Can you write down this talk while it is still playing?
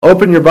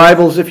Open your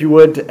Bibles, if you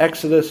would, to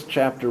Exodus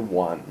chapter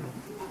 1.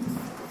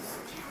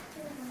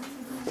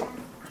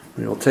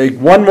 We'll take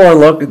one more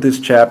look at this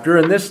chapter,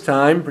 and this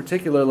time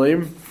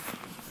particularly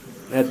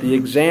at the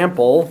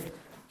example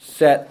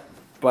set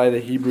by the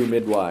Hebrew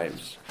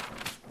midwives.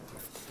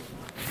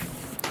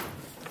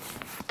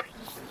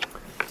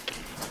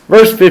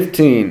 Verse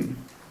 15.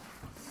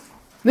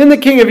 Then the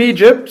king of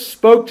Egypt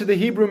spoke to the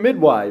Hebrew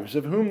midwives,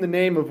 of whom the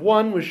name of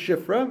one was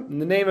Shiphrah,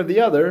 and the name of the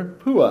other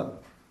Puah.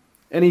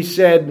 And he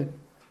said,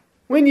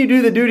 "When you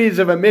do the duties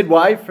of a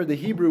midwife for the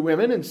Hebrew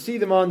women and see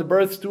them on the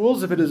birth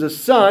stools, if it is a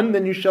son,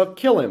 then you shall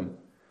kill him.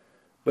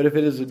 But if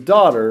it is a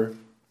daughter,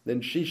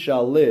 then she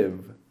shall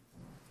live."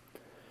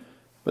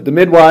 But the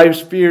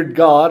midwives feared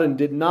God and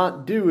did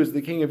not do as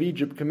the king of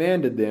Egypt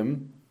commanded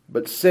them,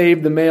 but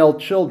saved the male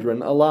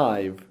children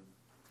alive.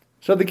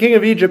 So the king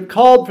of Egypt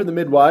called for the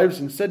midwives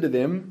and said to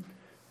them,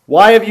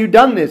 "Why have you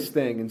done this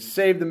thing and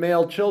saved the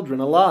male children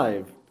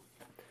alive?"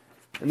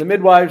 And the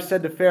midwives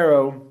said to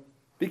Pharaoh,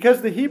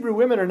 "Because the Hebrew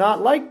women are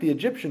not like the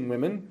Egyptian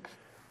women,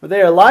 for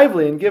they are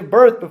lively and give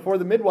birth before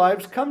the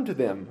midwives come to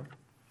them."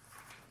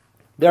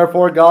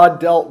 Therefore God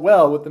dealt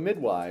well with the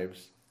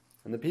midwives,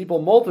 and the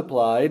people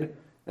multiplied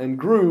and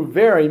grew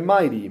very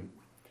mighty.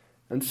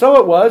 And so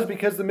it was,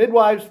 because the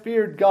midwives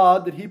feared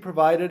God, that he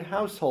provided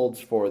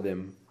households for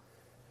them.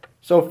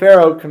 So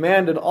Pharaoh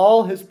commanded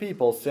all his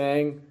people,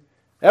 saying,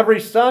 "Every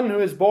son who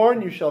is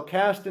born you shall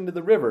cast into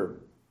the river,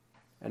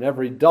 and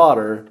every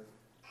daughter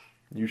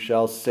you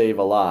shall save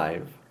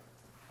alive."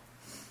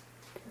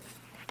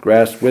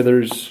 Grass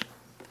withers,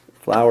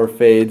 flower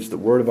fades, the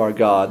word of our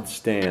God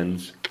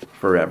stands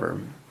forever.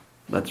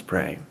 Let's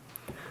pray.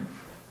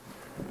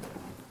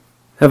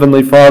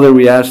 Heavenly Father,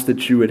 we ask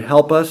that you would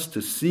help us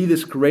to see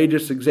this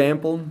courageous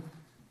example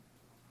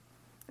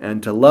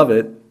and to love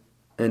it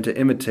and to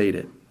imitate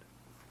it.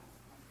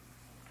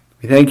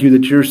 We thank you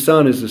that your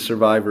Son is a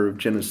survivor of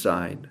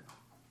genocide,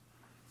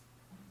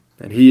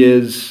 that he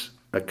is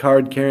a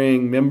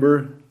card-carrying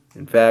member,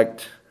 in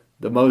fact,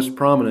 the most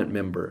prominent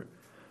member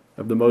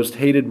of the most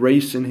hated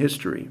race in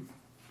history.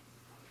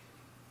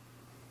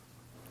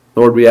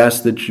 Lord, we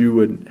ask that you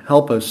would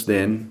help us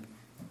then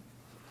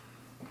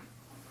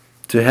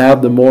to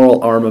have the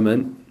moral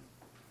armament,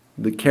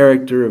 the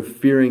character of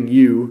fearing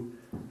you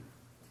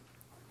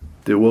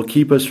that will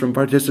keep us from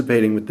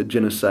participating with the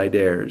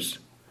genocidaires.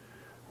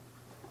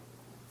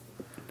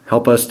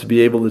 Help us to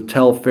be able to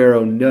tell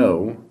Pharaoh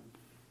no,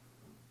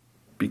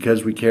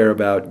 because we care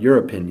about your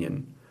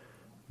opinion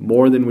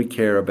more than we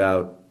care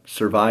about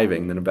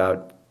surviving,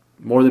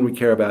 more than we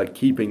care about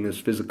keeping this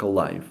physical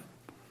life.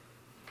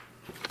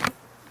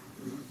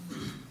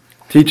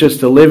 Teach us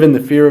to live in the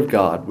fear of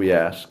God, we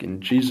ask,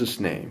 in Jesus'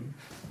 name.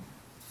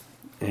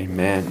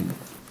 Amen.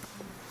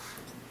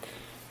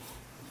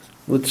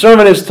 The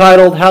sermon is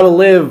titled, How to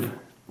Live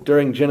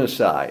During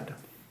Genocide.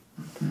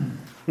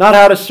 Not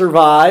how to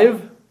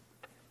survive,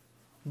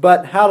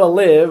 but how to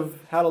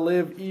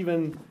live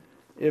even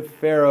if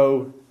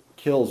Pharaoh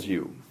kills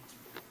you.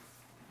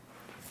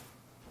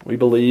 We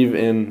believe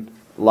in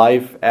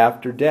life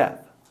after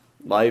death,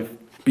 life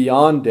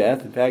beyond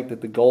death. In fact,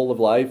 that the goal of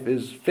life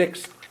is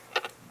fixed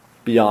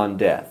beyond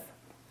death.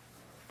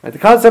 The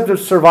concept of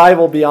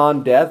survival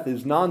beyond death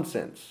is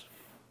nonsense.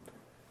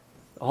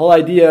 The whole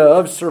idea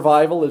of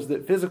survival is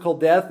that physical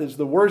death is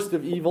the worst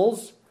of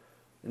evils,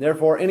 and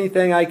therefore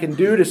anything I can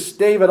do to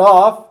stave it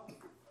off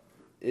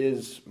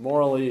is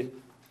morally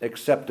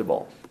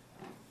acceptable.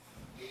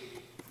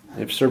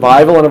 If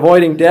survival and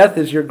avoiding death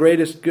is your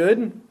greatest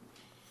good,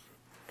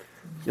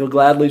 you'll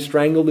gladly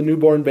strangle the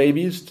newborn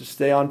babies to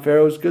stay on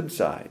Pharaoh's good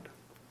side.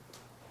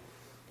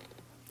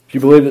 If you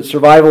believe that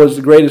survival is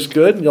the greatest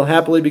good, you'll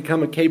happily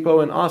become a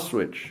capo in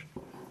Auschwitz.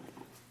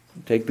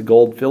 Take the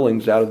gold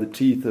fillings out of the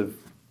teeth of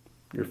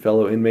your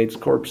fellow inmates'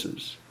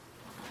 corpses.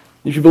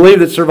 If you believe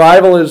that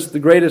survival is the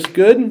greatest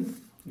good,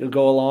 you'll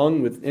go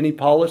along with any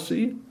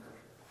policy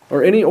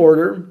or any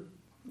order,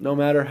 no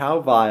matter how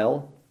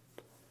vile,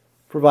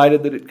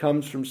 provided that it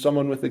comes from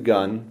someone with a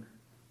gun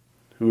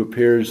who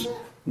appears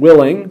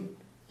willing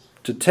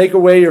to take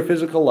away your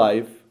physical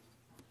life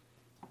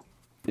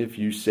if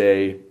you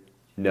say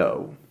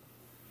no.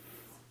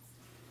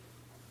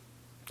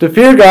 To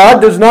fear God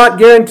does not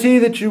guarantee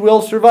that you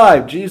will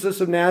survive.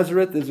 Jesus of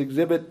Nazareth is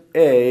exhibit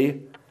A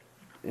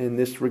in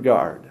this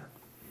regard.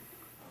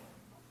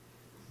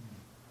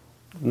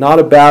 Not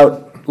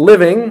about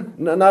living,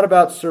 not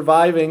about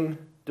surviving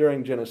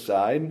during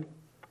genocide.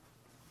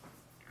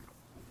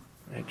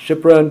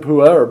 Shiphrah and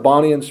Puah, or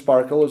Bonnie and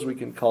Sparkle as we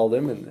can call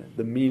them, and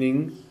the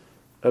meaning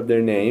of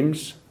their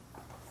names.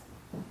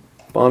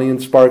 Bonnie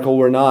and Sparkle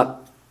were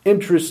not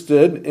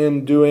interested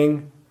in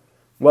doing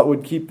what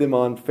would keep them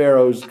on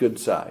Pharaoh's good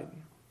side.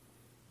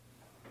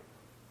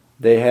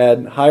 They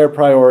had higher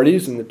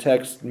priorities, and the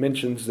text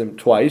mentions them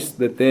twice,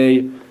 that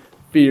they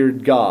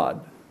feared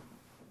God.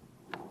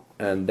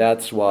 And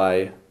that's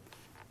why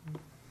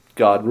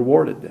God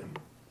rewarded them.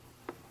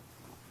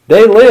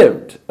 They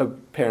lived,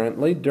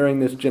 apparently, during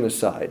this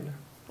genocide.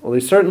 Well,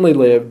 they certainly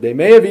lived. They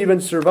may have even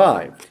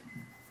survived.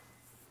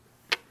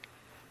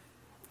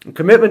 A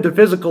commitment to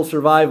physical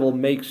survival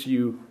makes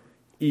you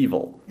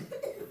evil.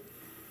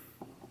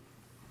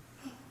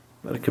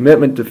 But a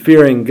commitment to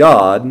fearing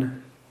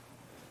God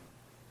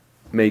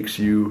makes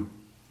you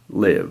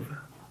live.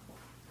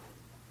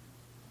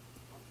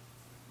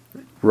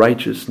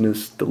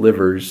 Righteousness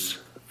delivers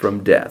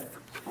from death.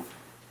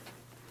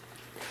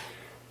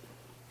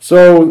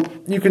 So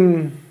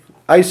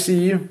I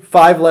see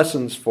 5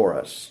 lessons for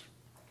us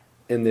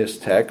in this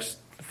text.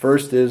 The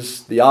first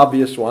is the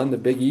obvious one, the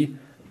biggie: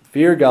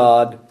 fear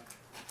God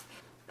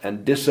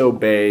and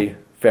disobey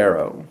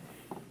Pharaoh.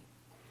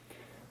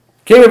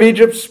 King of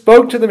Egypt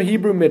spoke to the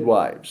Hebrew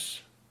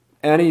midwives,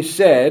 and he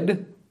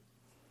said,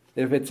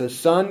 if it's a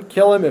son,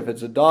 kill him. If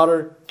it's a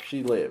daughter,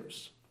 she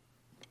lives.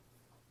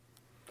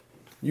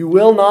 You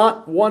will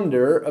not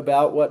wonder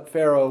about what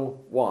Pharaoh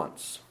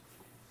wants.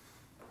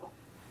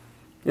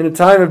 In a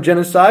time of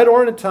genocide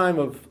or in a time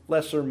of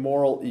lesser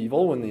moral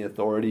evil, when the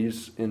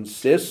authorities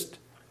insist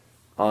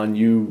on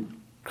you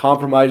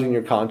compromising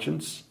your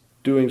conscience,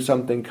 doing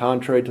something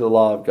contrary to the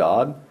law of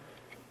God,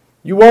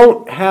 you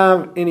won't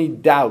have any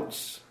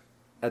doubts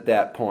at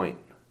that point.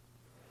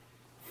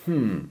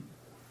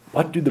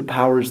 What do the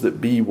powers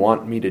that be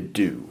want me to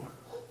do?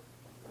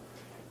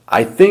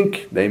 I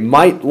think they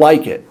might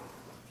like it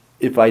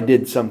if I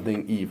did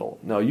something evil.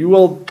 No,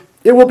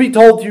 it will be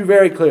told to you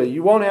very clearly.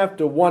 You won't have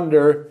to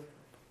wonder,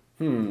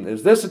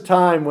 is this a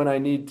time when I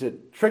need to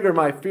trigger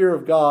my fear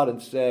of God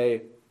and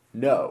say,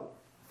 no?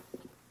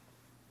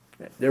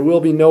 There will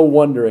be no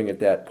wondering at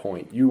that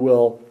point. You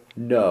will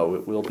know.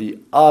 It will be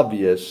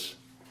obvious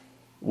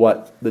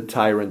what the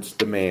tyrant's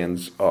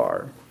demands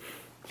are.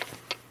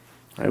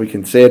 And we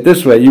can say it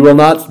this way: you will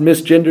not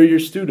misgender your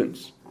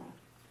students.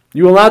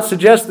 You will not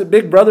suggest that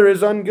Big Brother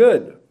is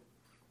ungood.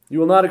 You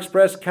will not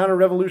express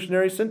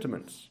counter-revolutionary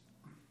sentiments.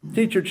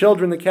 Teach your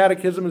children the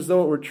catechism as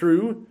though it were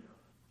true.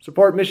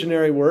 Support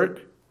missionary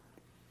work.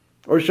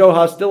 Or show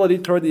hostility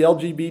toward the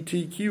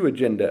LGBTQ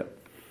agenda.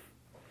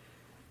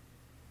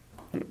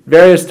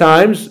 Various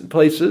times,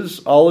 places,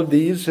 all of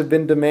these have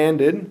been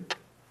demanded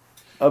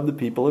of the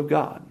people of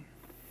God.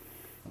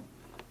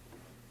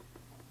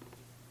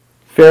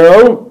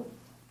 Pharaoh,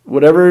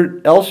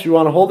 whatever else you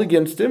want to hold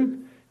against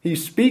him, he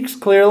speaks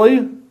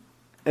clearly,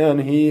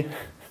 and he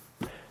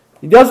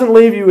doesn't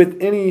leave you with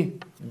any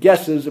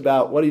guesses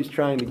about what he's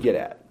trying to get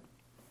at.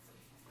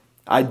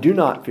 I do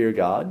not fear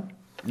God,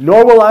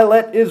 nor will I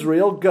let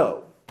Israel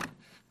go.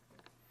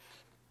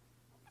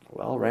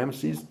 Well,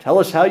 Ramesses, tell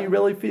us how you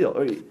really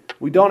feel.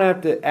 We don't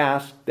have to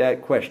ask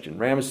that question.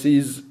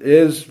 Ramesses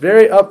is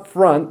very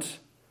upfront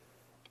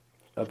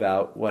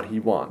about what he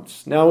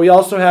wants. Now, we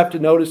also have to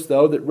notice,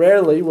 though, that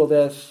rarely will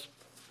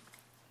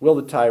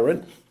the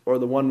tyrant, or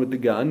the one with the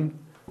gun,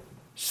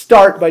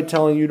 start by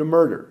telling you to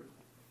murder.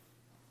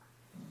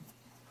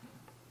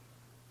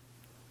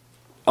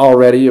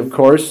 Already, of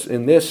course,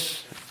 in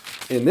this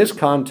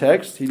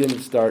context, he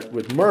didn't start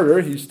with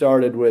murder. He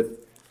started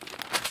with,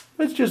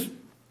 let's just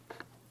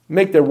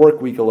make their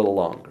work week a little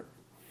longer.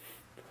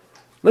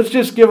 Let's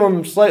just give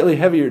them slightly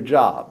heavier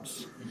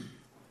jobs.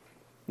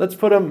 Let's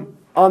put them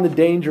on the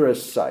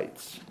dangerous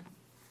sites.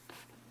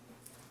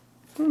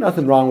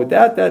 Nothing wrong with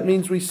that. That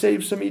means we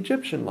save some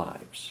Egyptian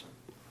lives.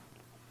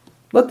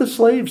 Let the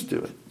slaves do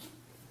it.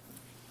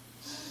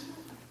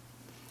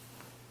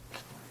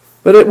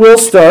 But it will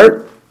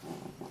start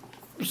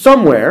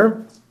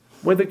somewhere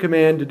with a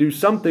command to do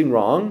something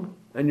wrong,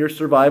 and your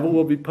survival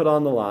will be put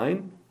on the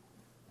line.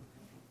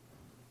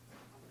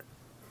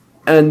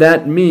 And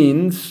that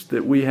means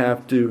that we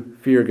have to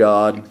fear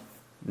God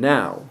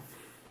now.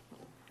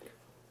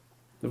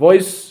 The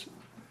voice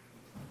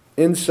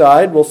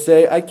inside will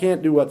say, I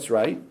can't do what's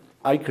right.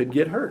 I could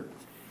get hurt.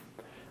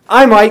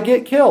 I might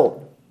get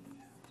killed.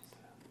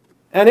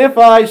 And if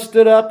I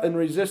stood up and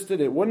resisted,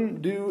 it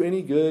wouldn't do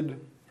any good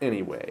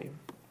anyway.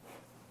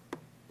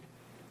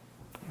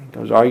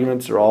 Those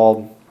arguments are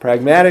all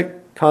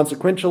pragmatic,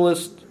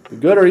 consequentialist. The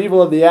good or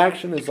evil of the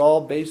action is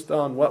all based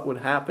on what would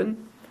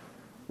happen.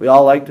 We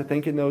all like to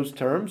think in those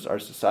terms. Our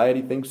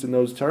society thinks in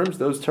those terms.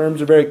 Those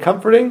terms are very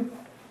comforting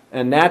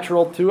and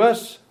natural to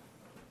us.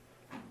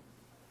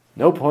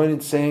 No point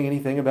in saying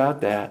anything about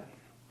that.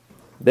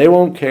 They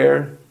won't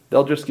care.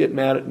 They'll just get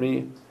mad at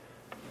me.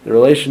 The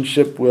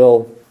relationship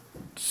will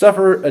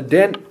suffer a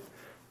dent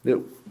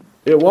that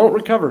it won't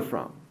recover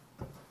from.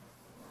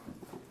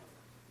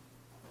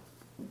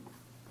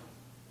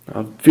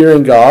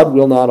 Fearing God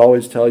will not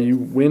always tell you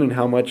when and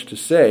how much to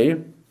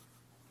say,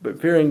 but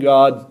fearing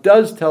God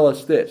does tell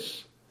us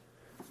this.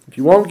 If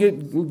you won't get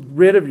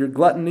rid of your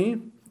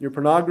gluttony, your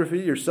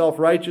pornography, your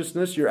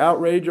self-righteousness, your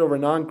outrage over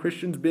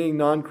non-Christians being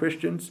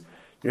non-Christians,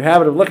 your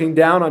habit of looking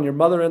down on your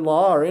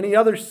mother-in-law or any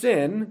other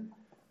sin,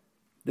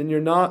 then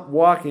you're not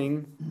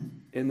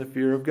walking in the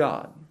fear of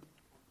God.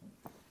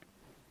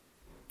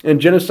 And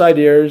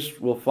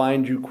genocidaires will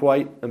find you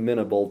quite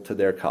amenable to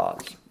their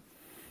cause.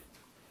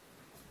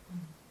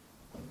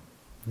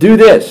 Do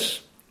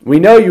this. We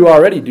know you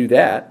already do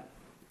that.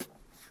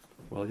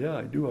 Well, yeah,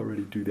 I do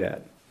already do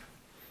that.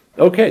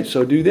 Okay,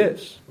 so do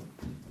this.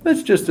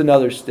 That's just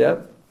another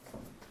step.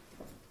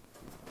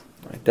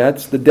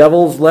 That's the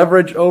devil's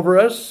leverage over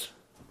us,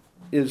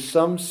 is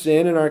some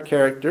sin in our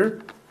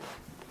character.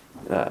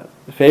 The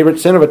favorite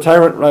sin of a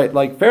tyrant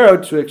like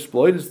Pharaoh to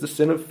exploit is the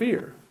sin of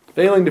fear.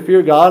 Failing to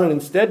fear God and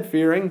instead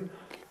fearing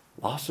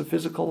loss of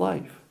physical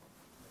life,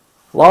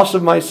 loss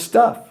of my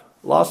stuff,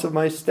 loss of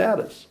my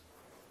status,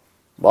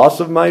 loss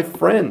of my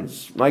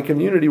friends. My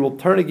community will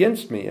turn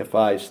against me if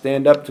I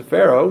stand up to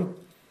Pharaoh.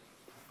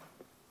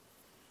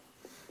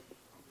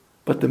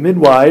 But the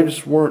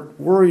midwives weren't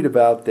worried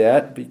about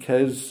that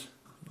because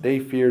they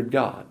feared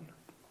God.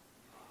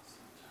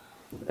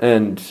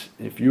 And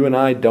if you and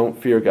I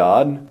don't fear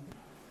God,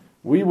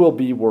 we will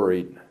be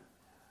worried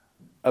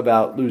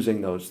about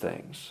losing those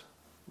things.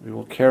 We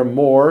will care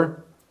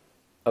more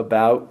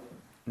about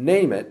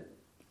name it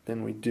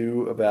than we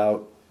do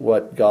about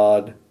what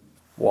God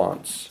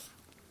wants.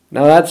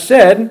 Now that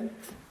said,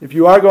 if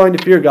you are going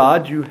to fear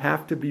God, you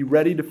have to be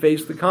ready to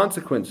face the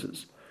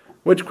consequences,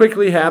 which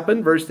quickly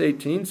happened. Verse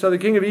 18, so the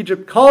king of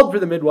Egypt called for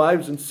the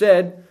midwives and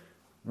said,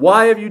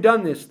 why have you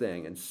done this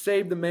thing and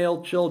saved the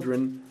male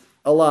children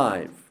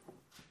alive?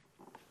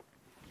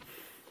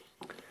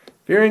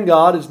 Fearing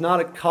God is not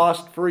a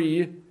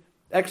cost-free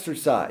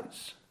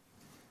exercise.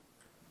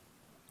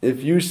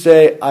 If you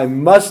say, I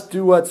must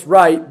do what's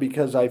right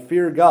because I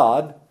fear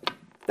God,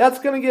 that's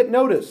going to get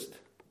noticed.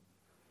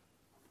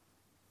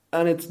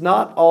 And it's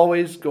not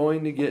always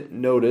going to get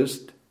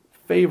noticed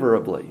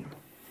favorably.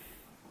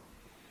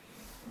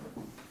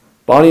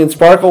 Bonnie and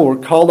Sparkle were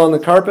called on the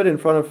carpet in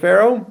front of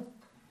Pharaoh,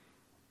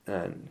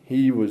 and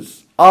he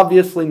was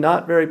obviously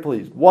not very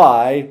pleased.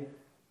 Why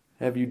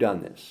have you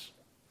done this?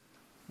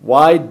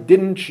 Why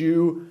didn't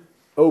you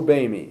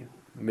obey me,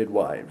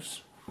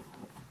 midwives?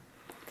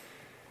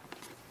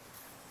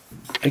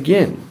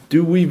 Again,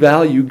 do we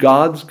value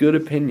God's good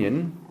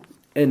opinion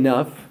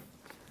enough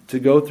to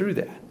go through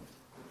that?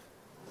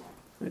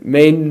 It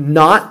may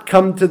not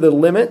come to the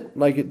limit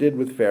like it did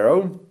with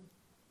Pharaoh,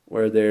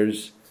 where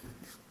there's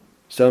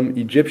some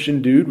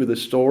Egyptian dude with a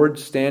sword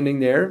standing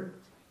there,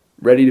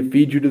 ready to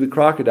feed you to the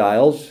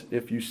crocodiles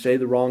if you say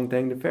the wrong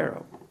thing to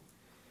Pharaoh.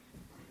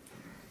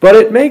 But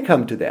it may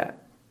come to that.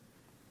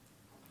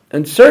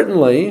 And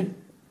certainly,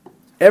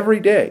 every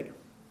day,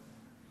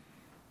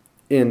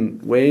 in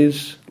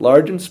ways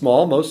large and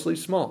small, mostly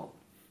small,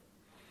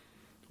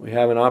 we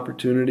have an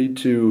opportunity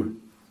to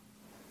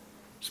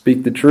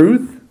speak the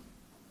truth,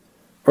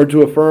 or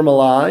to affirm a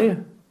lie,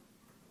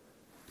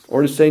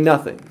 or to say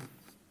nothing.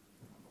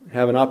 We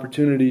have an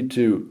opportunity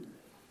to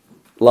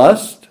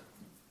lust,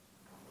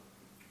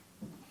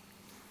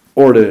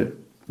 or to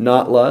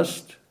not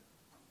lust,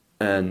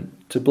 and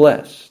to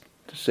bless,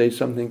 to say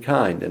something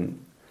kind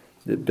and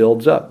that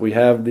builds up. We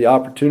have the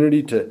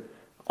opportunity to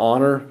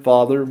honor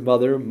father,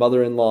 mother,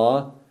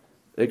 mother-in-law,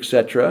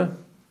 etc.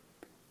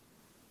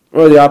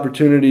 Or the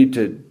opportunity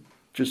to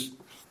just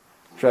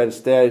try to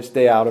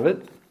stay out of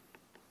it.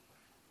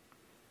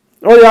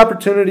 Or the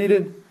opportunity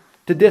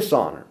to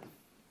dishonor.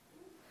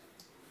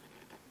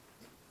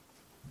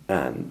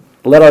 And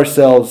let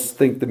ourselves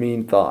think the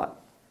mean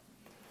thought.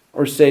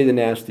 Or say the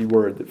nasty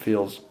word that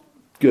feels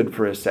good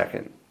for a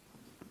second.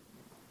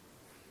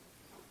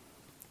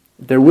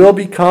 There will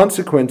be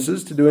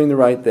consequences to doing the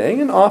right thing,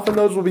 and often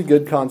those will be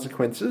good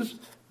consequences,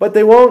 but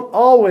they won't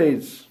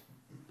always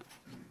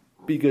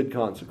be good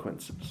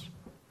consequences.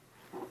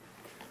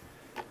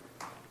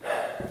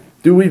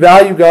 Do we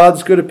value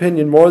God's good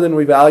opinion more than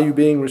we value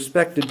being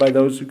respected by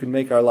those who can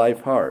make our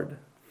life hard?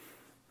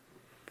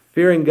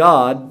 Fearing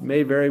God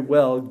may very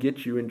well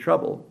get you in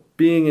trouble.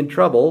 Being in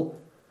trouble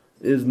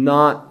is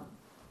not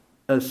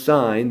a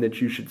sign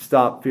that you should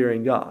stop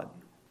fearing God.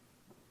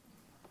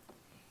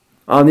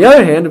 On the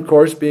other hand, of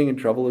course, being in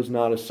trouble is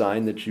not a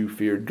sign that you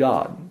feared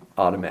God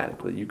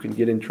automatically. You can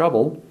get in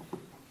trouble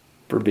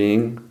for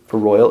being a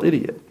royal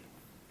idiot.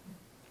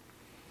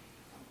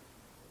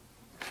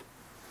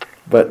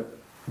 But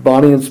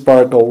Bonnie and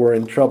Sparkle were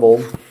in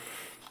trouble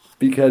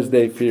because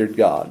they feared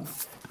God.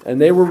 And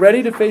they were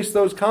ready to face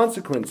those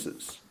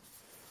consequences.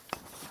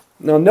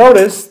 Now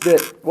notice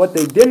that what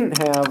they didn't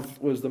have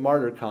was the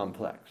martyr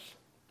complex.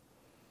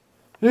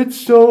 It's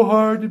so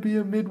hard to be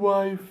a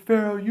midwife.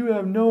 Pharaoh, you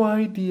have no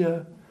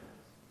idea.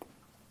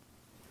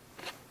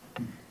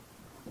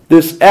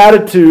 This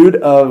attitude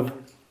of,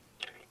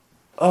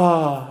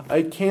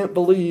 I can't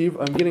believe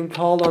I'm getting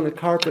called on the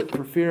carpet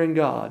for fearing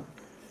God.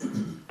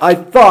 I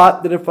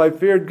thought that if I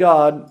feared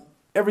God,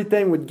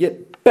 everything would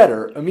get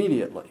better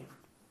immediately.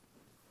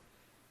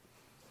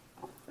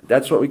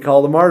 That's what we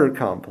call the martyr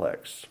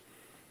complex.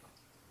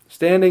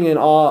 Standing in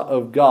awe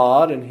of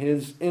God and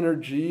His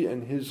energy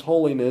and His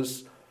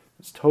holiness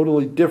is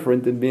totally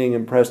different than being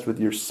impressed with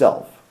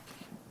yourself,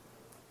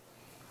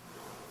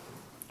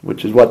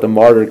 which is what the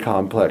martyr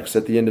complex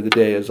at the end of the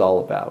day is all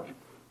about.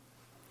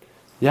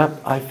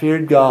 Yep, I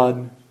feared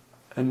God,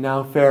 and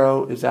now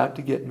Pharaoh is out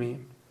to get me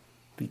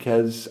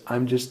because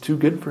I'm just too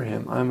good for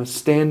him. I'm a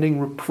standing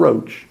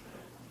reproach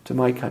to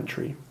my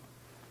country.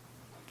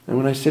 And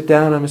when I sit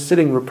down, I'm a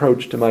sitting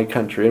reproach to my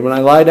country. And when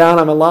I lie down,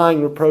 I'm a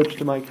lying reproach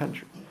to my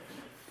country.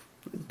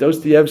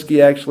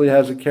 Dostoevsky actually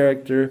has a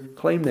character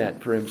claim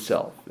that for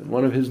himself in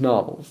one of his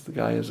novels. The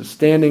guy is a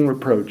standing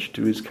reproach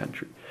to his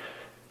country.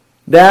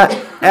 That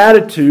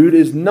attitude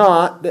is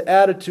not the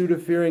attitude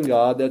of fearing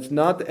God. That's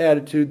not the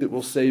attitude that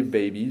will save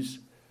babies.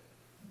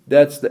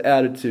 That's the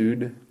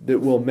attitude that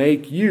will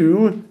make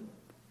you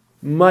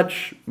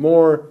much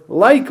more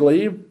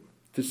likely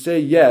to say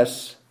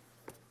yes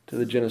to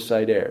the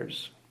genocide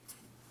heirs.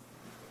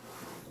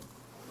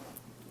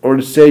 Or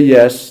to say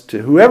yes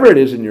to whoever it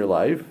is in your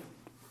life,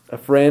 a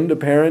friend, a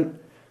parent,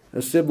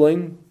 a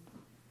sibling,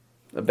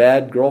 a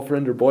bad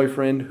girlfriend or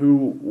boyfriend who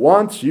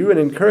wants you and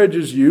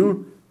encourages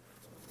you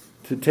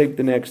to take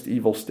the next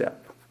evil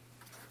step.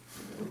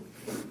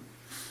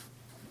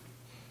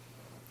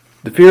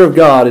 The fear of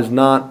God is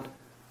not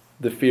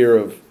the fear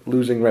of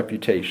losing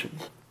reputation.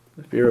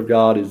 The fear of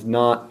God is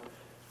not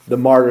the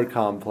martyr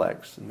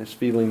complex and this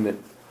feeling that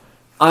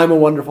I'm a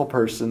wonderful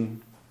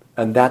person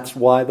and that's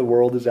why the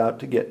world is out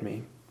to get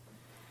me.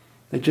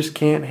 They just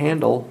can't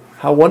handle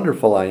how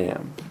wonderful I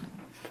am.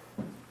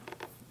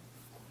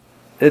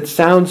 It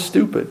sounds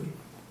stupid,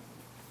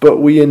 but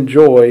we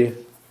enjoy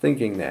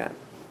thinking that.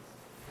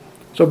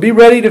 So be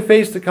ready to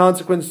face the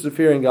consequences of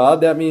fearing God.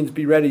 That means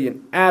be ready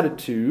in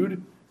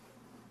attitude.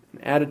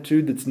 An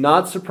attitude that's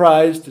not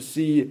surprised to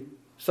see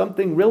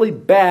something really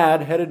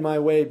bad headed my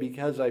way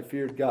because I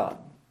feared God.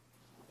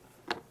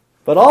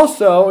 But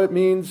also it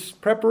means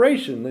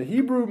preparation. The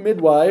Hebrew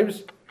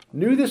midwives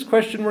knew this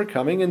question were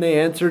coming and they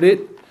answered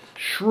it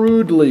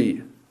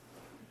shrewdly.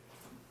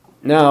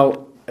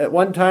 Now, at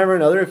one time or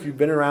another, if you've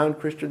been around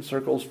Christian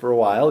circles for a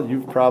while,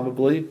 you've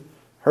probably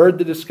heard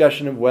the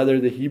discussion of whether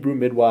the Hebrew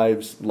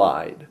midwives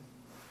lied.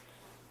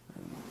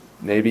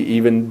 Maybe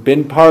even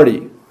been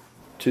party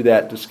to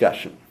that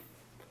discussion.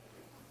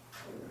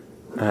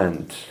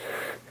 And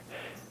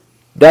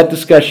that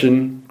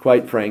discussion,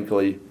 quite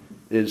frankly,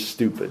 is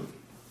stupid.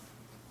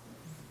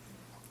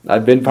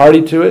 I've been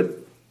party to it.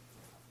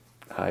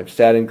 I've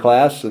sat in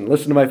class and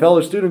listened to my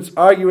fellow students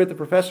argue with the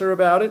professor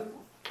about it.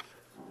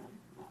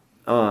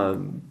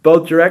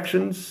 Both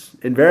directions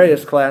in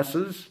various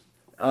classes.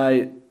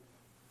 The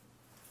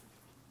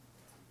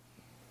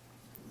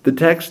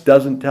text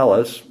doesn't tell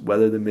us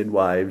whether the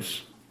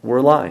midwives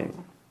were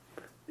lying.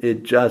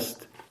 It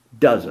just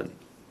doesn't.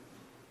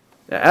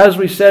 As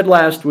we said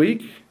last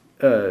week,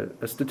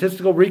 a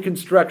statistical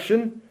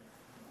reconstruction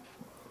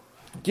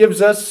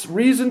gives us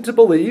reason to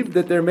believe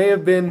that there may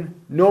have been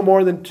no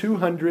more than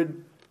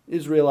 200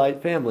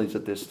 Israelite families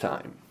at this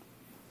time.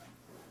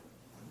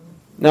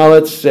 Now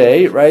let's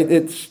say, right,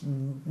 it's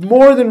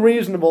more than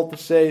reasonable to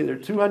say there are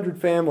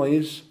 200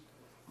 families.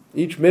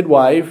 Each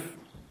midwife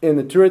in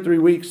the 2 or 3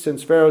 weeks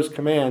since Pharaoh's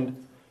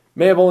command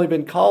may have only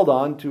been called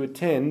on to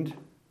attend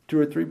 2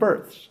 or 3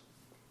 births.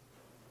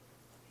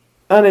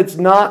 And it's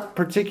not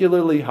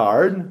particularly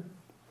hard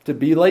to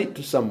be late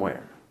to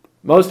somewhere.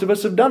 Most of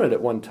us have done it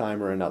at one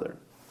time or another.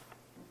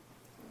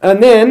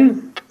 And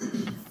then,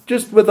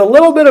 just with a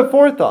little bit of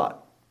forethought,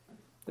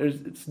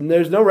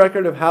 there's no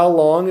record of how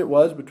long it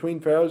was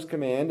between Pharaoh's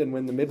command and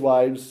when the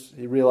midwives,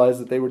 he realized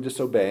that they were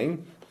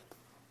disobeying.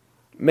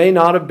 May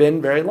not have been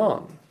very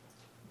long.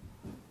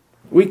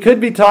 We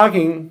could be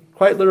talking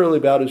quite literally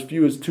about as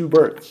few as 2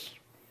 births.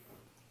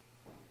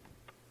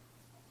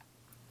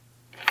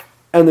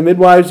 And the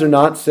midwives are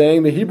not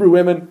saying the Hebrew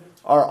women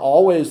are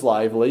always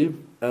lively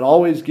and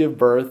always give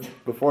birth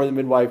before the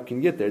midwife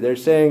can get there. They're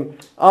saying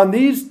on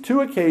these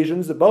 2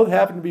 occasions that both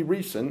happen to be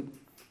recent,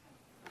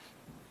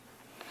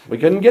 we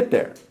couldn't get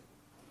there.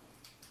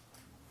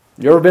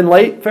 You ever been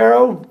late,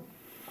 Pharaoh?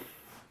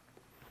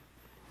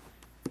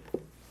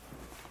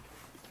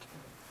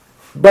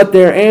 But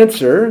their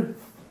answer,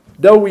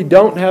 though we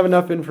don't have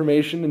enough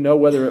information to know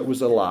whether it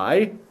was a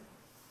lie,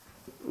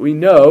 we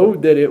know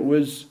that it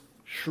was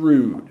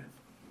shrewd.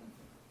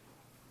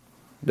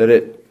 That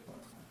it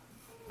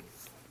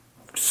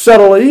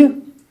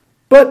subtly,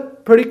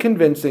 but pretty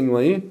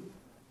convincingly,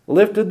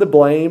 lifted the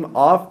blame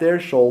off their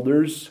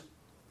shoulders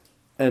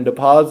and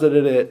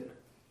deposited it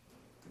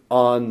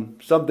on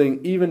something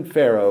even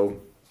Pharaoh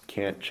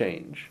can't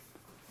change.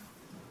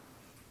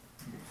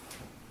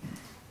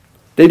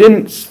 They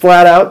didn't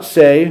flat out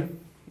say,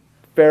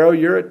 Pharaoh,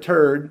 you're a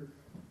turd,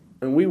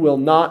 and we will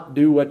not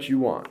do what you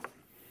want.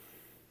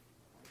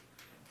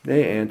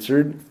 They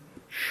answered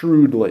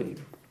shrewdly.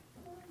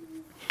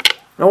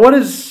 Now, what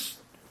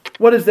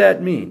does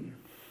that mean?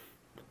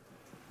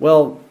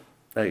 Well,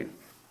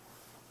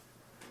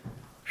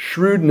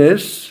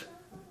 shrewdness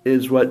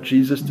is what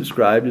Jesus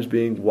described as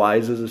being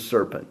wise as a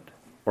serpent,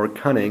 or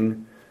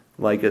cunning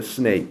like a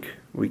snake,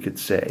 we could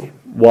say,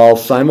 while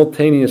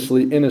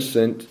simultaneously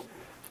innocent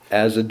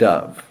as a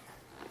dove.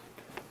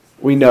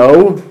 We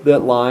know that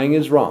lying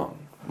is wrong.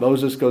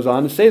 Moses goes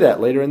on to say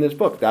that later in this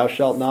book, thou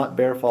shalt not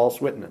bear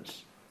false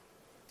witness.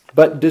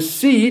 But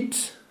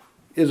deceit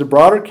is a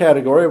broader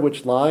category of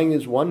which lying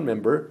is one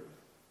member.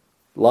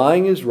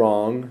 Lying is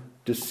wrong.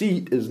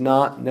 Deceit is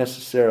not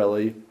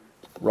necessarily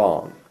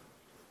wrong.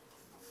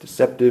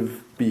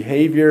 Deceptive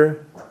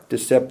behavior,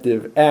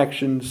 deceptive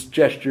actions,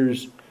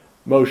 gestures,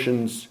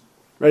 motions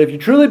Right? If you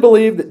truly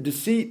believe that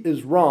deceit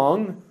is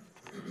wrong,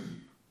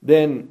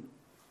 then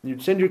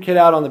you'd send your kid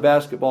out on the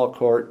basketball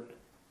court,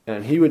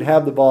 and he would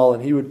have the ball,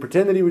 and he would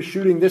pretend that he was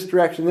shooting this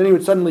direction, then he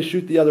would suddenly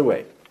shoot the other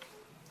way.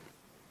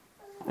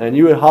 And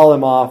you would haul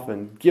him off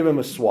and give him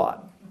a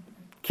swat.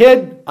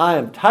 Kid, I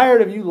am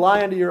tired of you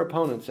lying to your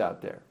opponents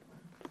out there.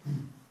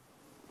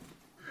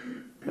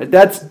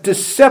 That's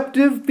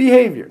deceptive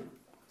behavior.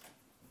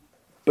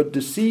 But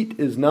deceit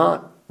is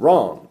not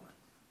wrong,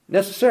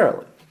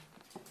 necessarily.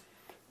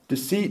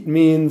 Deceit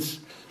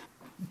means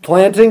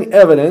planting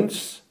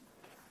evidence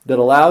that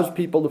allows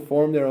people to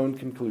form their own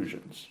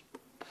conclusions.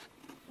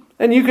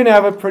 And you can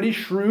have a pretty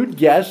shrewd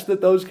guess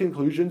that those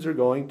conclusions are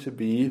going to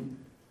be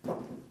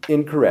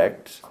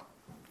incorrect,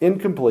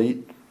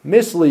 incomplete,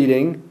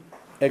 misleading,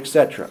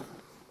 etc.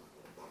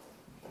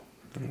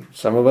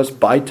 Some of us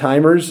buy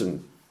timers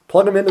and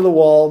plug them into the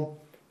wall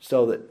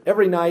so that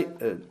every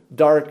night at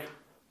dark,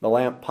 the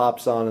lamp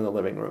pops on in the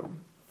living room.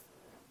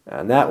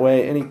 And that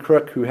way, any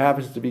crook who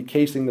happens to be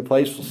casing the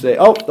place will say,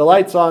 oh, the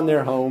light's on,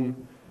 they're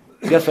home.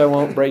 Guess I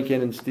won't break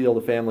in and steal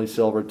the family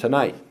silver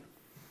tonight.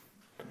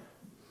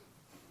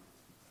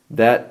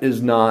 That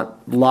is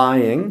not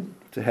lying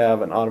to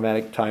have an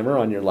automatic timer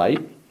on your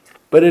light,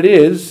 but it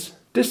is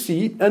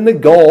deceit, and the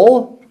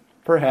goal,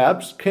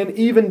 perhaps, can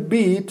even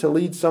be to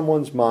lead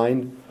someone's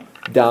mind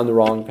down the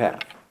wrong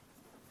path.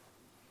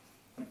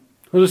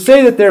 So to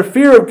say that their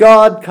fear of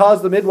God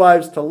caused the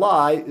midwives to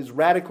lie is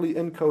radically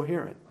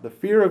incoherent. The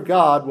fear of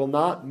God will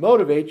not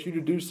motivate you to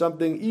do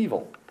something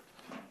evil.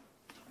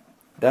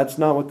 That's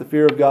not what the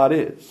fear of God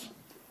is.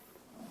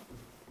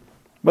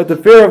 But the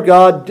fear of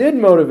God did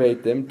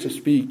motivate them to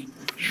speak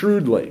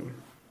shrewdly.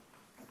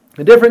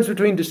 The difference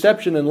between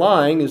deception and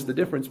lying is the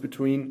difference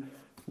between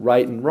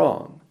right and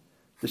wrong.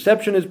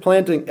 Deception is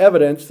planting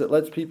evidence that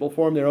lets people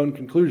form their own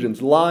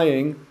conclusions.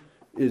 Lying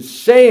is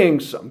saying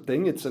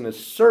something. It's an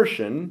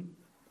assertion,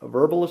 a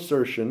verbal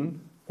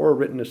assertion or a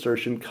written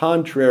assertion,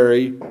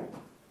 contrary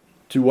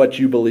to what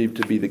you believe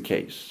to be the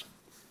case.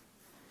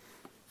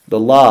 The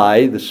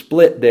lie, the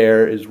split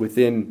there, is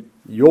within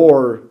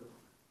your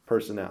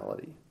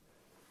personality.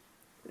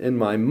 In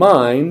my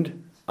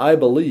mind, I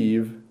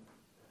believe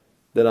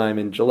that I'm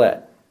in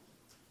Gillette.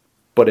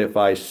 But if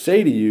I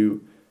say to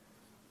you,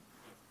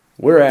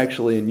 we're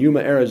actually in Yuma,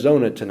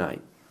 Arizona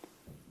tonight,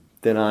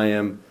 then I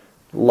am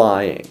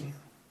lying.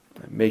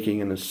 I'm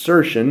making an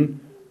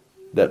assertion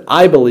that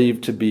I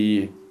believe to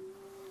be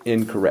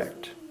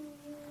incorrect.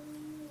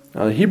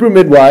 Now, the Hebrew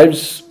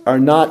midwives are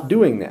not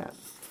doing that.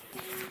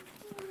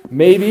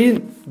 Maybe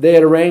they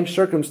had arranged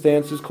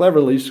circumstances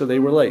cleverly so they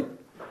were late.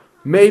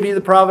 Maybe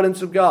the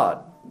providence of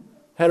God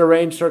had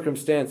arranged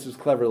circumstances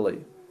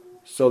cleverly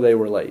so they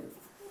were late.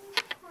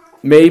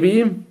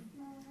 Maybe,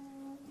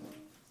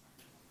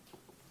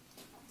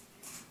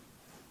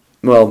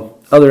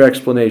 other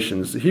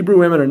explanations. The Hebrew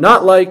women are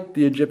not like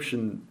the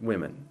Egyptian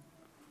women.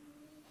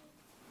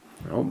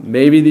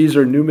 Maybe these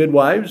are new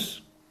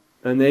midwives,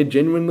 and they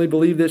genuinely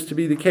believe this to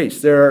be the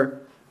case. There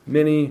are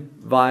many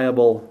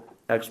viable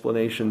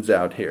explanations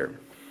out here.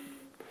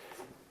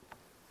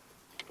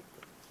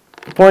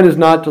 The point is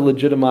not to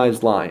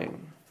legitimize lying.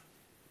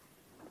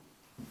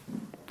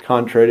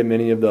 Contrary to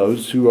many of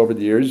those who over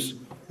the years,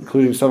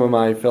 including some of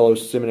my fellow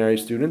seminary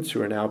students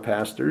who are now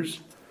pastors,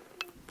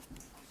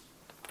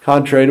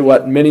 contrary to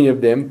what many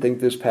of them think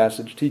this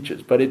passage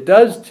teaches. But it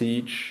does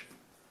teach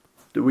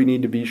that we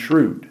need to be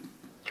shrewd.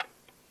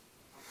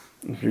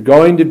 If you're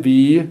going to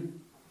be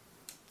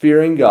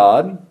fearing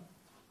God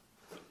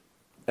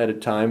at a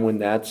time when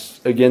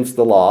that's against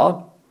the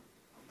law,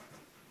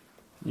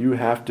 you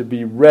have to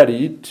be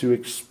ready to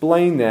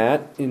explain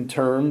that in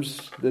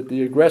terms that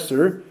the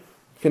aggressor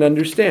can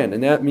understand.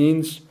 And that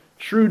means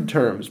shrewd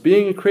terms.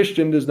 Being a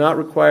Christian does not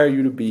require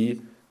you to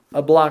be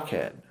a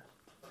blockhead.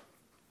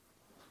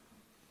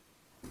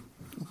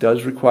 It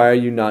does require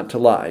you not to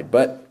lie.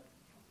 But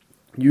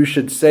you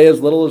should say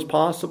as little as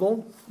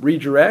possible,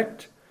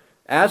 redirect,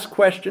 ask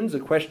questions. A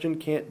question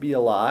can't be a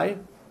lie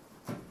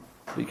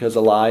because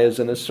a lie is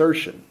an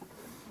assertion.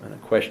 And a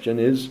question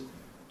is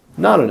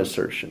not an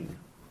assertion.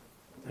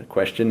 A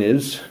question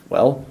is,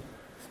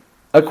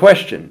 a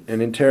question,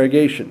 an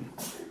interrogation.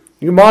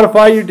 You can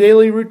modify your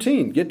daily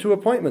routine. Get to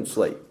appointments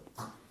late.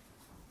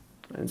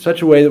 In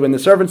such a way that when the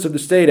servants of the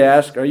state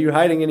ask, are you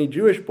hiding any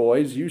Jewish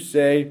boys? You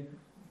say,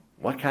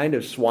 what kind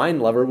of swine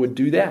lover would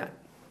do that?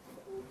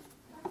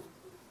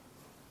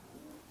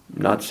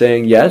 You're not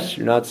saying yes.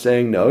 You're not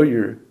saying no.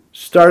 You're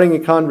starting a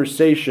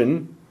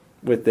conversation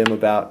with them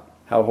about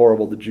how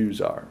horrible the Jews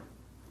are.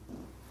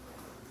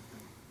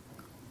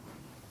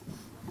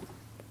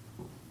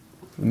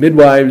 The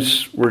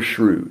midwives were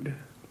shrewd.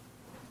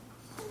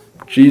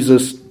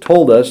 Jesus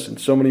told us in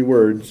so many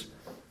words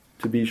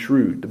to be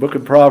shrewd. The book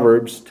of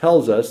Proverbs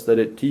tells us that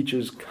it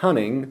teaches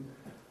cunning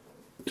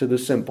to the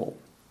simple.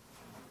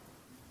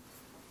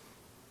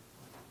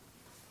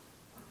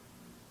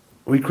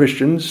 We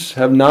Christians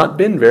have not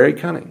been very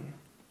cunning.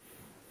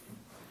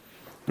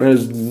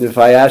 As if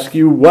I ask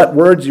you what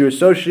words you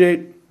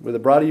associate with a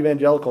broad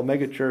evangelical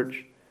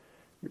megachurch,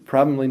 you're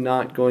probably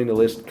not going to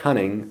list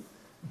cunning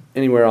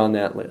anywhere on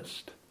that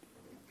list.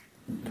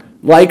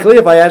 Likely,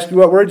 if I ask you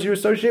what words you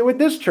associate with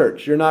this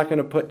church, you're not going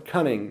to put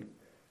cunning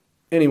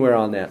anywhere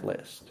on that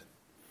list.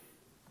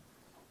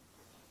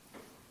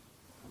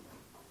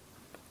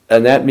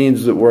 And that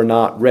means that we're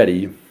not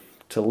ready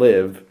to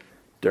live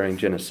during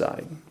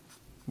genocide.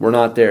 We're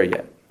not there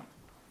yet.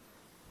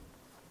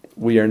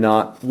 We are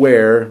not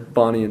where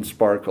Bonnie and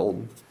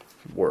Sparkle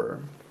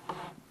were.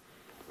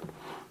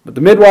 But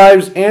the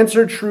midwives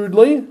answered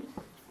shrewdly.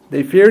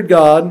 They feared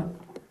God,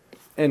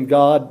 and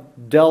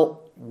God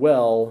dealt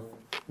well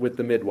with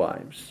the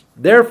midwives.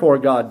 Therefore,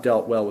 God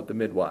dealt well with the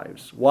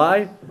midwives.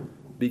 Why?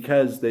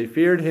 Because they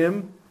feared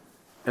him,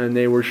 and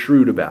they were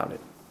shrewd about it.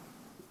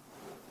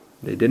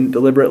 They didn't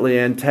deliberately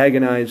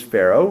antagonize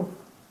Pharaoh,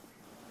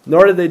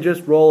 nor did they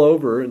just roll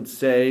over and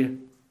say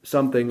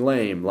something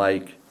lame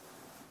like,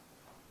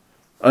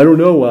 I don't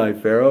know why,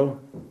 Pharaoh.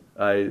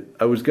 I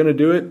was going to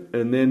do it,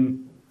 and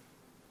then,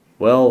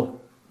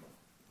 well,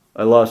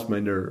 I lost my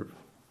nerve.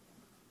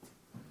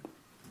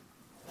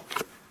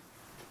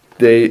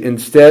 They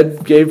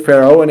instead gave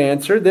Pharaoh an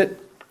answer that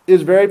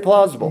is very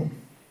plausible.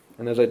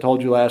 And as I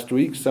told you last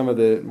week, some of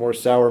the more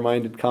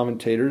sour-minded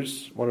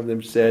commentators, one of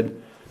them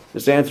said,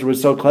 this answer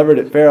was so clever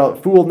that Pharaoh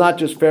fooled not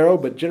just Pharaoh,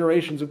 but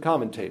generations of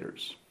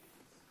commentators.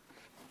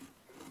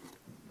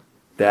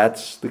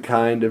 That's the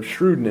kind of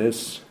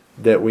shrewdness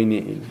that we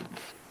need.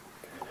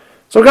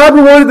 So God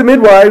rewarded the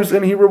midwives,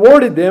 and he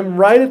rewarded them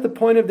right at the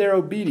point of their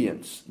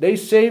obedience. They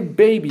saved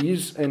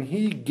babies, and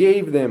he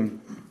gave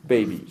them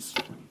babies.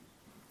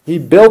 He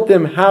built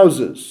them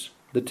houses,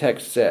 the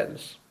text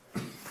says.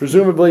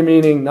 Presumably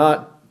meaning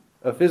not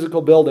a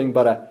physical building,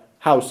 but a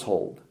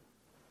household.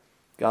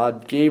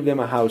 God gave them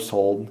a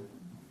household.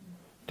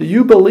 Do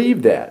you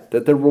believe that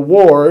the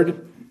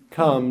reward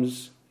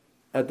comes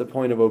at the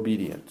point of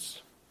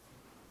obedience?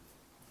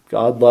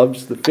 God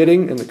loves the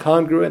fitting and the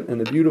congruent and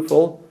the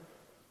beautiful,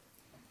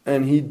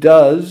 and he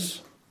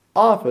does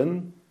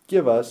often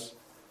give us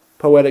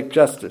poetic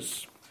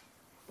justice.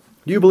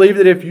 Do you believe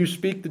that if you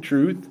speak the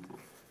truth,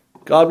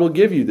 God will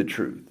give you the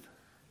truth?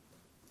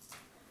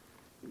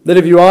 That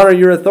if you honor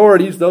your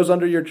authorities, those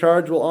under your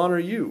charge will honor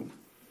you?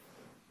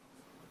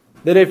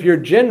 That if you're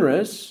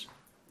generous,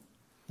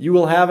 you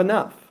will have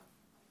enough?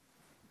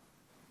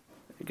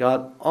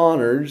 God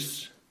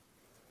honors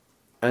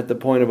at the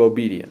point of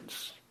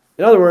obedience.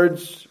 In other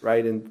words,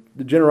 right, in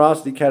the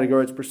generosity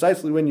category, it's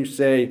precisely when you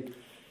say,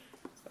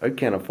 I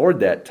can't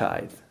afford that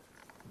tithe,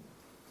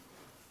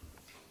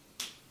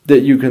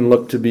 that you can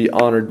look to be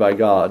honored by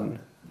God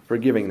for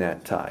giving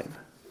that tithe.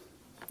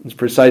 It's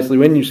precisely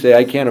when you say,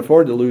 I can't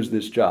afford to lose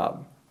this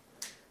job.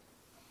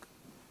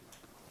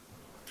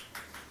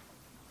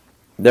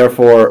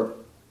 Therefore,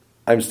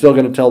 I'm still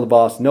going to tell the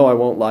boss, no, I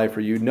won't lie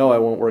for you. No, I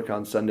won't work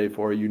on Sunday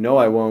for you. No,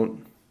 I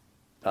won't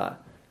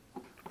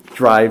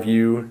drive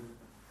you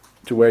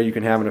to where you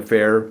can have an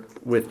affair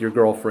with your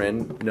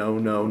girlfriend. No,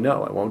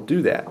 I won't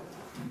do that.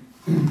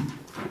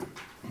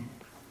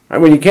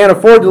 And when you can't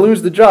afford to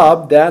lose the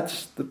job,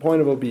 that's the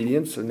point of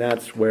obedience, and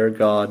that's where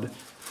God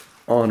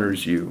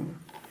honors you.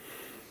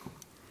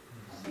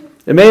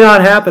 It may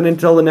not happen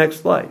until the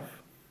next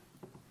life,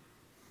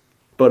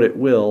 but it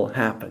will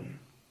happen.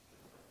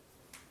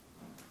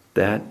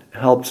 That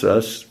helps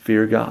us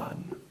fear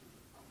God,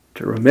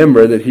 to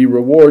remember that he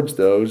rewards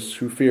those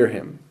who fear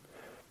him.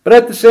 But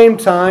at the same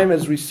time,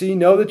 as we see,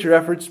 know that your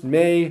efforts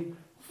may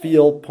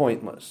feel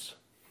pointless.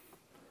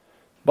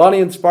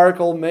 Bonnie and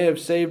Sparkle may have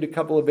saved a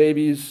couple of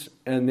babies,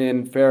 and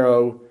then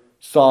Pharaoh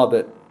saw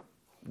that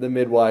the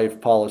midwife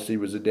policy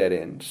was a dead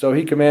end. So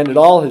he commanded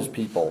all his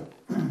people,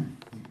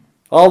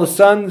 all the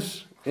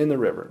sons in the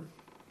river,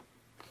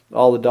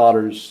 all the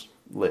daughters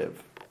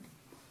live.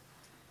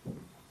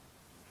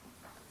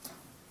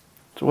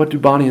 So what do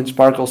Bonnie and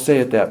Sparkle say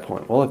at that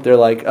point? Well, if they're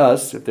like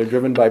us, if they're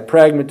driven by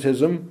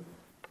pragmatism,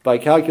 by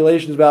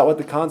calculations about what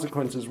the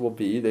consequences will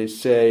be, they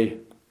say,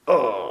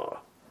 oh,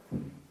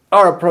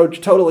 our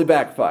approach totally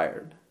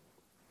backfired.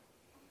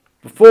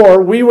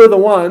 Before, we were the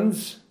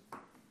ones,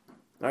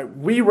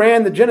 we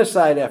ran the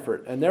genocide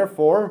effort, and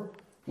therefore,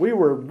 we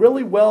were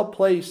really well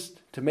placed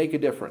to make a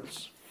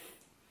difference.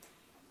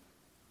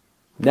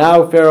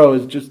 Now Pharaoh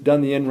has just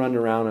done the end run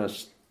around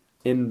us,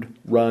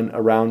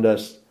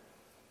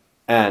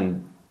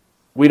 and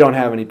we don't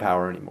have any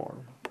power anymore.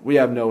 We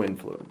have no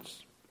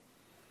influence.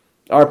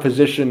 Our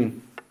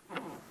position,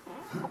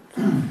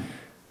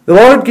 the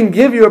Lord can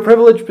give you a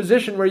privileged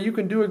position where you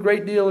can do a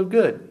great deal of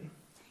good.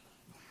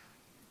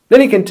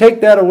 Then he can take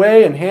that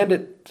away and hand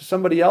it to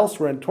somebody else,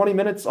 where in 20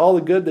 minutes all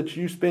the good that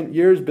you spent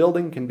years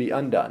building can be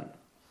undone.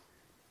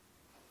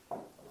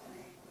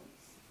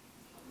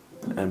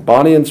 And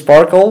Bonnie and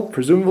Sparkle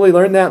presumably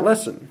learned that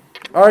lesson.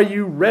 Are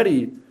you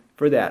ready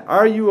for that?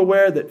 Are you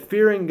aware that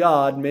fearing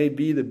God may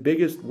be the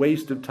biggest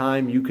waste of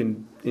time you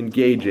can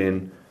engage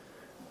in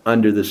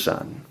under the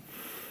sun?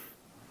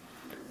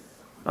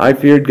 I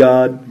feared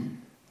God.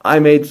 I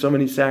made so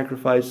many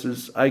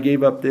sacrifices. I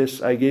gave up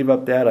this. I gave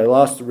up that. I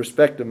lost the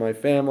respect of my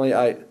family.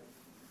 And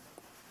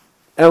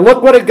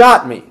look what it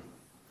got me.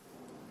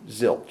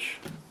 Zilch.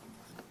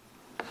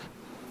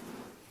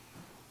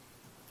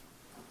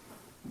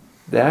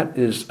 That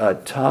is a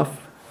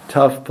tough,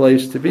 tough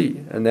place to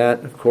be. And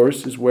that, of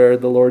course, is where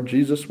the Lord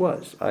Jesus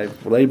was.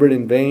 I've labored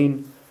in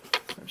vain.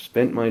 I've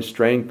spent my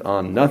strength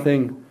on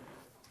nothing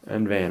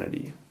and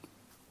vanity.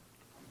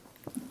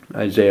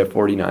 Isaiah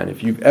 49.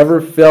 If you've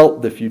ever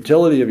felt the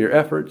futility of your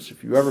efforts,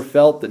 if you ever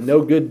felt that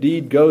no good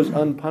deed goes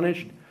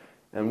unpunished,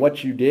 and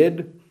what you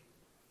did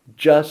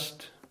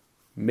just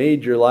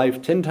made your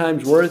life 10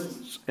 times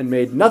worse and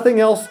made nothing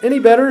else any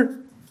better,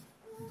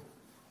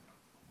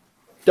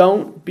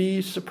 don't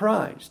be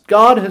surprised.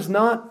 God has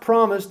not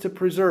promised to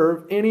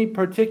preserve any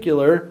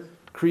particular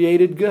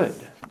created good.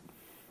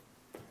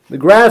 The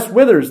grass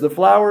withers, the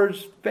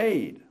flowers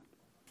fade.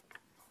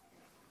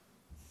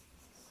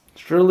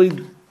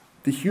 Surely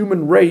the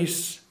human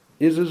race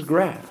is as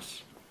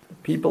grass.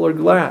 People are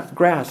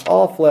grass.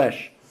 All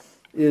flesh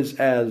is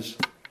as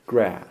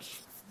grass.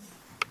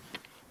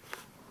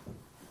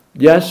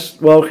 Yes,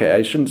 well, okay,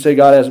 I shouldn't say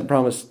God hasn't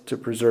promised to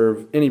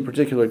preserve any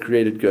particular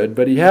created good,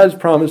 but He has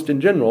promised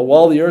in general,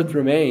 while the earth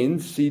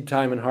remains, seed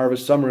time and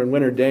harvest, summer and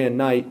winter, day and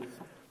night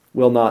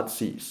will not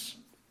cease.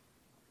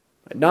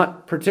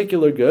 Not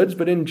particular goods,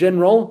 but in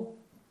general,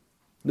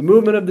 the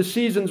movement of the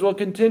seasons will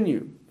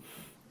continue.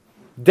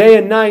 Day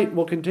and night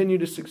will continue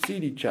to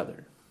succeed each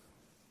other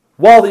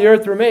while the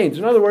earth remains.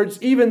 In other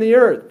words, even the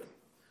earth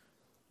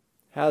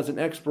has an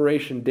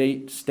expiration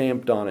date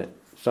stamped on it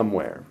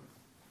somewhere.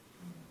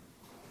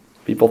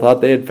 People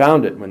thought they had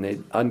found it when they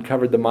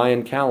uncovered the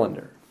Mayan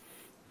calendar.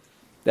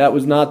 That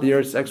was not the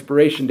earth's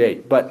expiration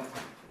date, but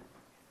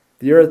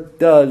the earth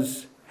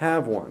does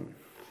have one.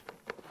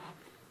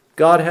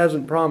 God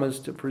hasn't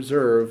promised to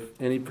preserve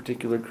any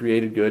particular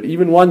created good,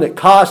 even one that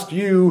cost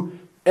you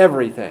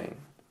everything.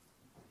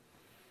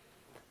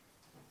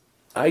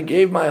 I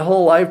gave my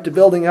whole life to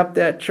building up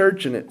that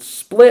church, and it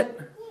split,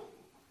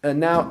 and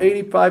now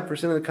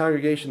 85% of the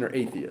congregation are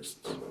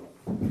atheists.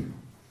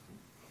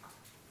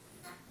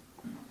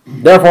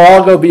 Therefore,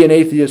 I'll go be an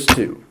atheist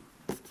too.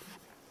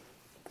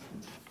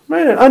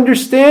 Right? An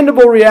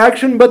understandable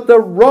reaction, but the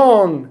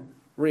wrong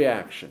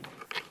reaction.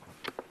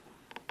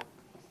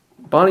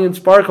 Bonnie and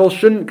Sparkle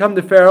shouldn't come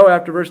to Pharaoh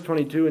after verse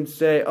 22 and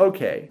say,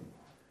 okay,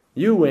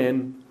 you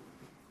win,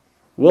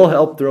 we'll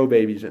help throw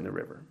babies in the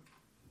river.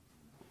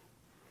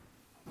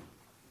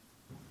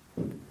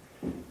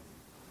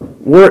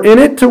 We're in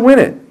it to win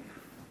it.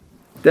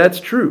 That's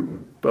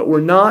true. But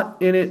we're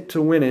not in it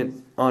to win it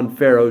on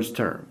Pharaoh's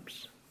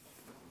terms.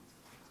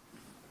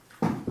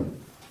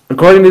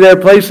 According to their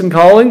place and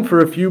calling, for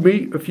a few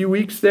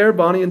weeks there,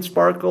 Bonnie and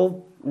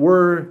Sparkle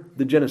were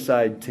the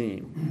genocide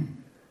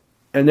team.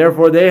 And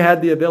therefore they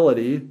had the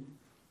ability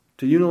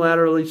to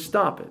unilaterally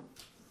stop it.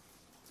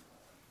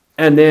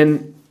 And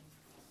then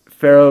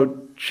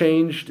Pharaoh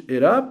changed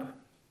it up,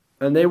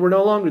 and they were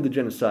no longer the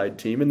genocide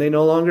team, and they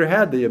no longer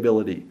had the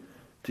ability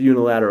to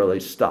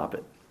unilaterally stop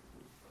it.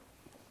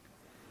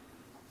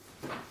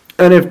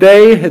 And if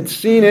they had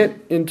seen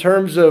it in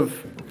terms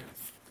of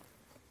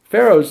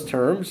Pharaoh's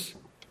terms,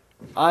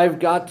 I've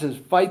got to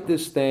fight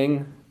this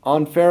thing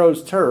on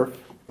Pharaoh's turf,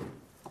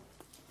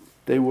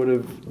 they would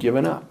have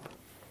given up.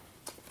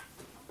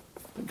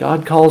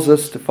 God calls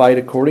us to fight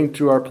according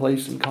to our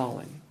place and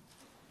calling.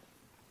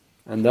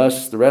 And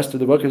thus, the rest of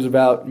the book is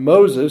about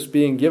Moses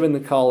being given the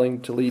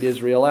calling to lead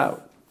Israel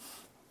out.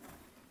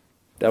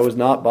 That was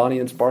not Bonnie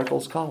and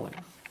Sparkle's calling.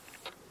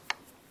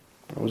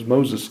 That was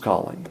Moses'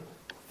 calling.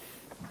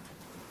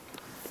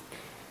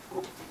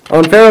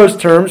 On Pharaoh's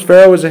terms,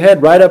 Pharaoh was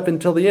ahead right up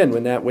until the end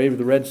when that wave of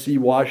the Red Sea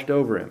washed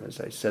over him, as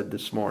I said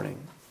this morning.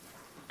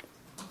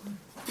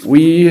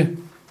 We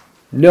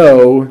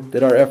know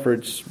that our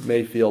efforts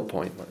may feel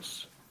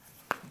pointless.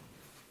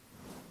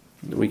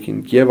 We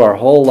can give our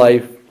whole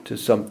life to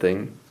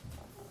something,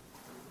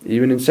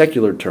 even in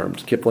secular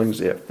terms,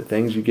 Kipling's If. The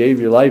things you gave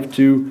your life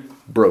to,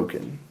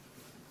 broken.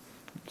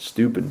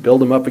 Stupid.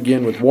 Build them up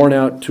again with worn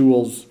out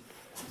tools.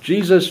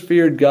 Jesus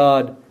feared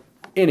God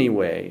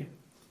anyway,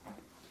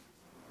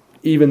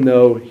 even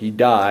though He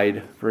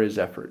died for His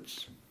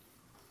efforts.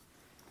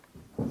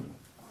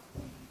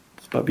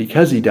 But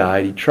because He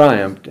died, He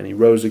triumphed and He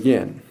rose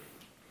again.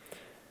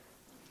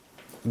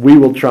 We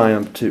will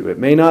triumph too. It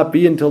may not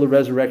be until the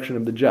resurrection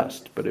of the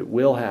just, but it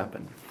will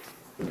happen.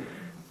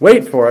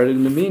 Wait for it.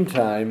 In the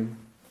meantime,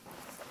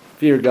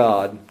 fear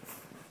God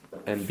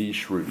and be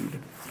shrewd.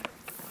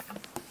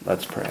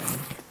 Let's pray.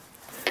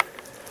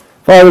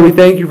 Father, we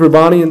thank You for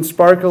Bonnie and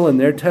Sparkle and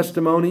their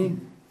testimony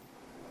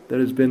that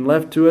has been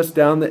left to us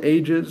down the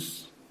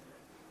ages,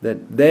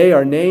 that they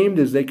are named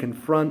as they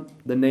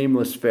confront the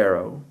nameless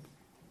Pharaoh.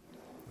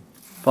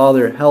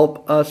 Father,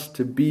 help us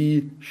to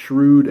be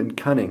shrewd and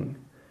cunning.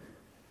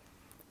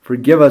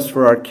 Forgive us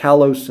for our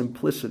callow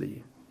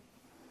simplicity.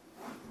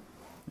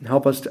 And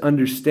help us to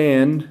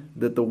understand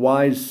that the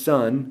wise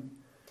son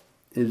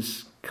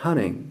is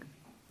cunning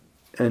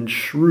and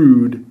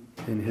shrewd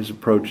in his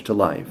approach to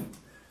life.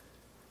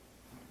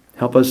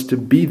 Help us to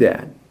be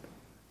that,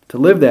 to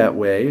live that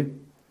way,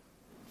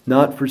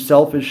 not for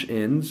selfish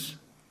ends,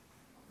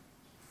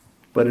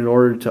 but in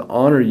order to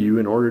honor You,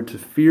 in order to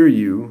fear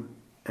You,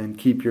 and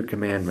keep Your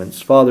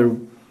commandments. Father,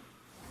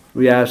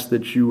 We ask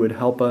that you would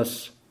help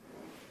us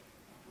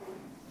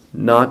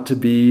not to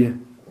be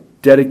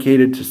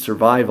dedicated to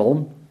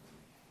survival,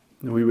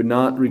 that we would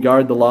not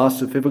regard the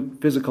loss of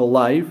physical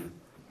life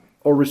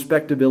or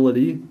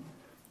respectability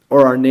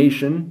or our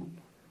nation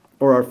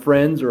or our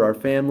friends or our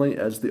family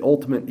as the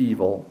ultimate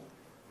evil,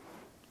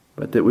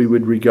 but that we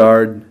would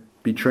regard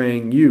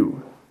betraying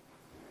you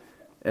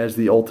as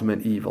the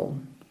ultimate evil.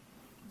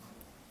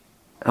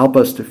 Help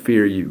us to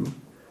fear you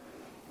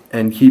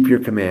and keep your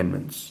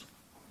commandments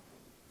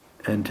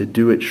and to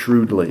do it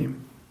shrewdly.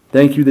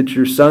 Thank you that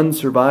your Son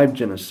survived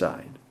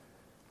genocide.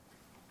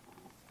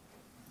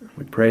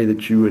 We pray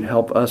that you would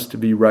help us to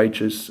be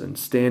righteous and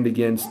stand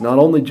against not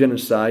only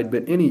genocide,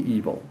 but any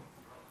evil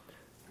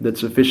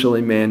that's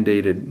officially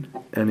mandated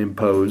and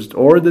imposed,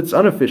 or that's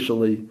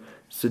unofficially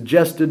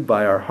suggested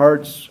by our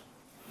hearts,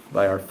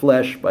 by our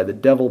flesh, by the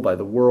devil, by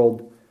the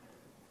world.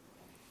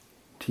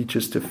 Teach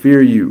us to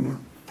fear you,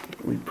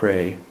 we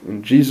pray.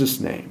 In Jesus'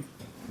 name,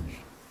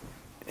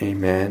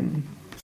 amen.